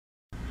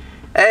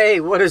Hey,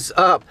 what is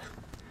up?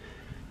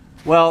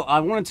 Well, I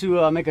wanted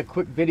to make a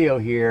quick video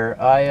here.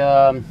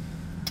 I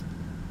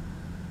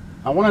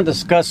want to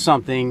discuss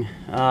something,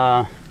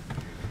 and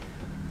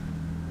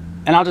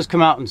I'll just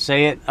come out and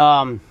say it.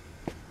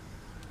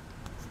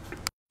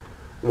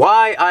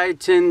 Why I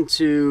tend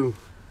to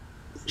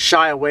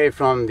shy away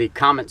from the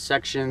comment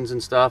sections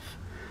and stuff.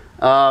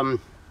 I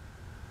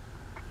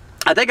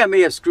think I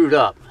may have screwed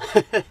up.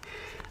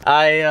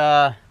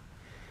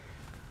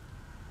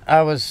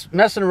 I was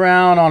messing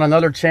around on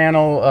another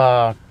channel.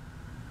 I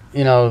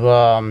did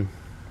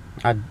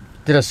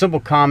a simple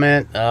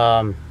comment.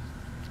 The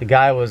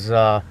guy was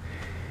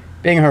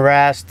being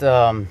harassed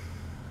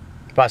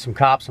by some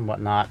cops and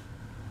whatnot.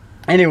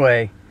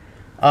 Anyway,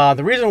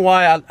 the reason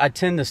why I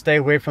tend to stay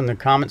away from the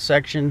comment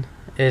section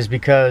is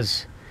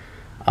because,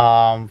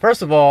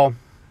 first of all,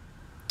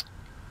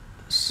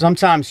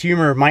 sometimes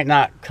humor might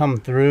not come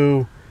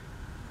through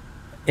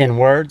in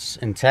words,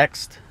 in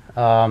text.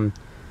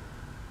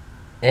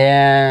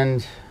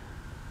 And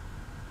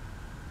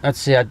let's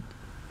see, I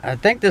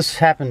think this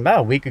happened about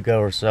a week ago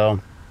or so.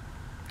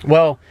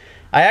 Well,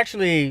 I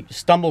actually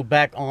stumbled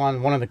back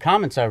on one of the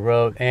comments I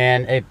wrote,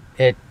 and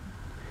it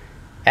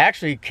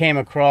actually came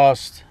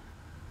across,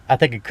 I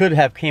think it could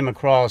have came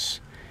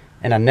across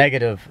in a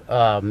negative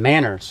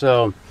manner.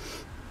 So,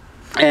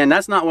 and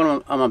that's not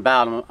what I'm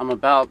about. I'm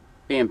about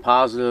being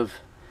positive.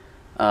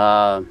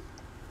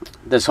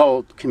 This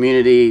whole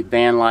community,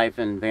 van life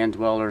and van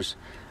dwellers,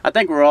 I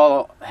think we're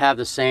all have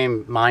the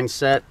same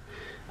mindset.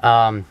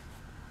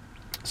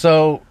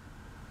 So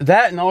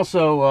that, and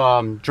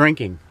also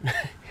drinking.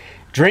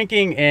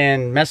 Drinking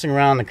and messing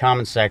around in the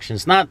comment section.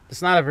 It's not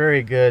a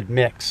very good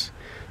mix.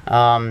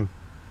 But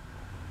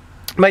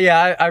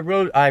yeah, I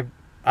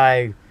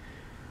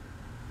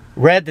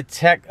read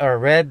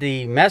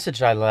the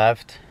message I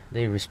left,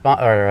 the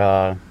response,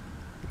 or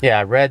yeah,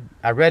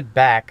 I read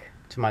back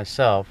to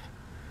myself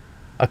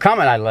a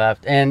comment I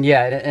left, and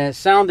yeah, it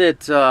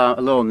sounded a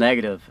little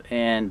negative,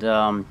 and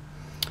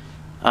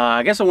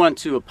I guess I want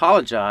to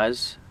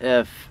apologize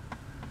if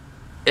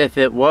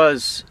it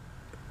was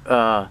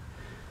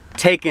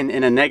taken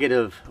in a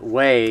negative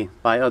way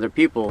by other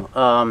people.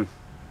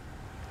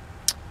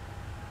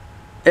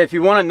 If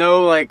you want to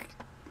know like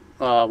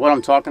what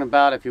I'm talking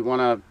about, if you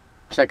want to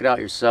check it out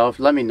yourself,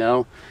 let me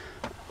know.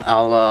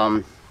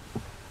 I'll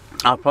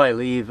probably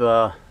leave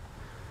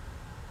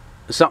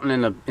something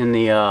in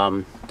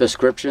the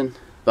description,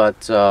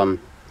 but I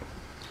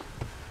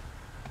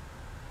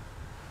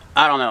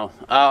don't know.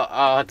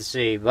 I'll have to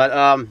see. But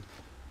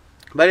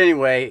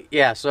anyway,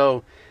 yeah.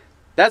 So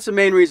that's the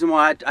main reason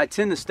why I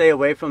tend to stay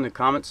away from the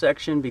comment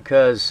section,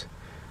 because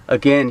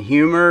again,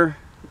 humor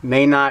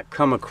may not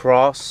come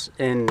across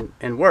in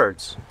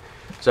words.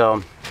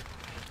 So,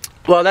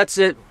 well, that's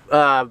it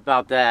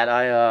about that.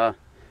 I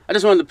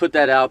just wanted to put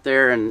that out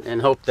there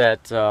and hope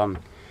that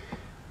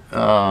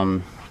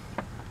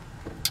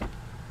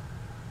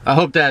I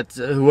hope that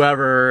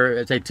whoever,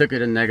 if they took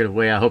it in a negative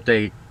way, I hope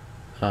they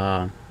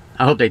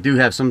do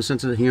have some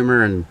sense of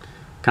humor and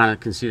kind of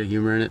can see the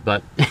humor in it.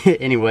 But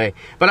anyway,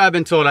 but I've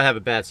been told I have a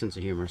bad sense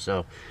of humor.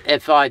 So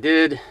if I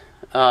did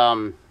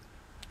come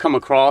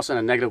across in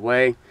a negative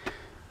way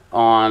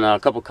on a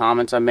couple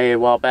comments I made a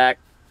while back,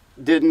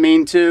 didn't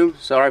mean to.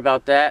 Sorry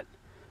about that.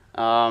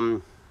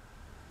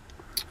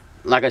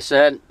 Like I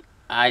said,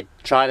 I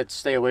try to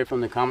stay away from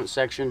the comment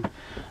section.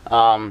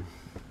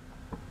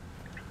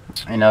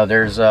 You know,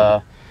 there's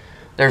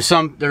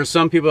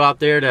some people out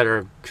there that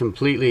are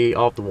completely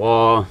off the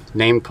wall,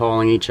 name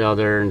calling each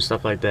other and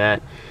stuff like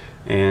that.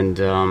 And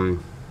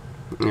you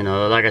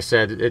know, like I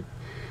said,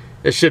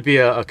 it should be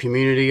a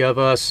community of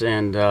us,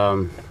 and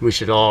we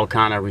should all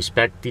kind of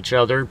respect each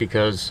other,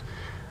 because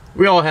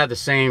we all have the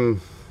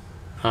same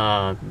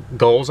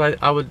goals,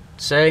 I would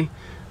say,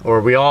 or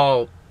we're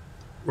all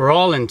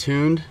in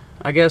tuned,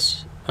 I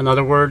guess,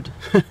 another word.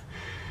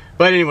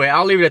 But anyway,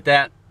 I'll leave it at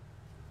that.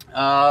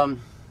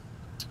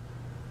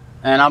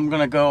 And I'm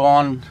gonna go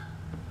on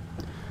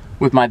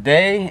with my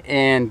day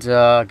and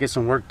get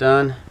some work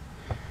done.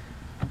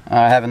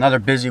 I have another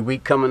busy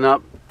week coming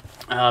up.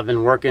 I've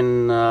been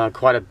working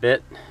quite a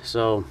bit,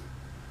 so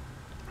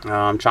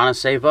I'm trying to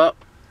save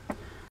up.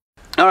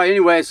 Alright,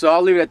 anyway, so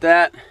I'll leave it at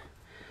that.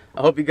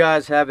 I hope you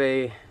guys have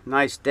a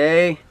nice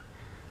day.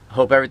 I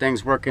hope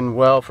everything's working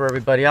well for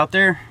everybody out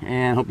there,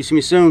 and hope you see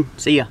me soon.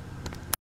 See ya.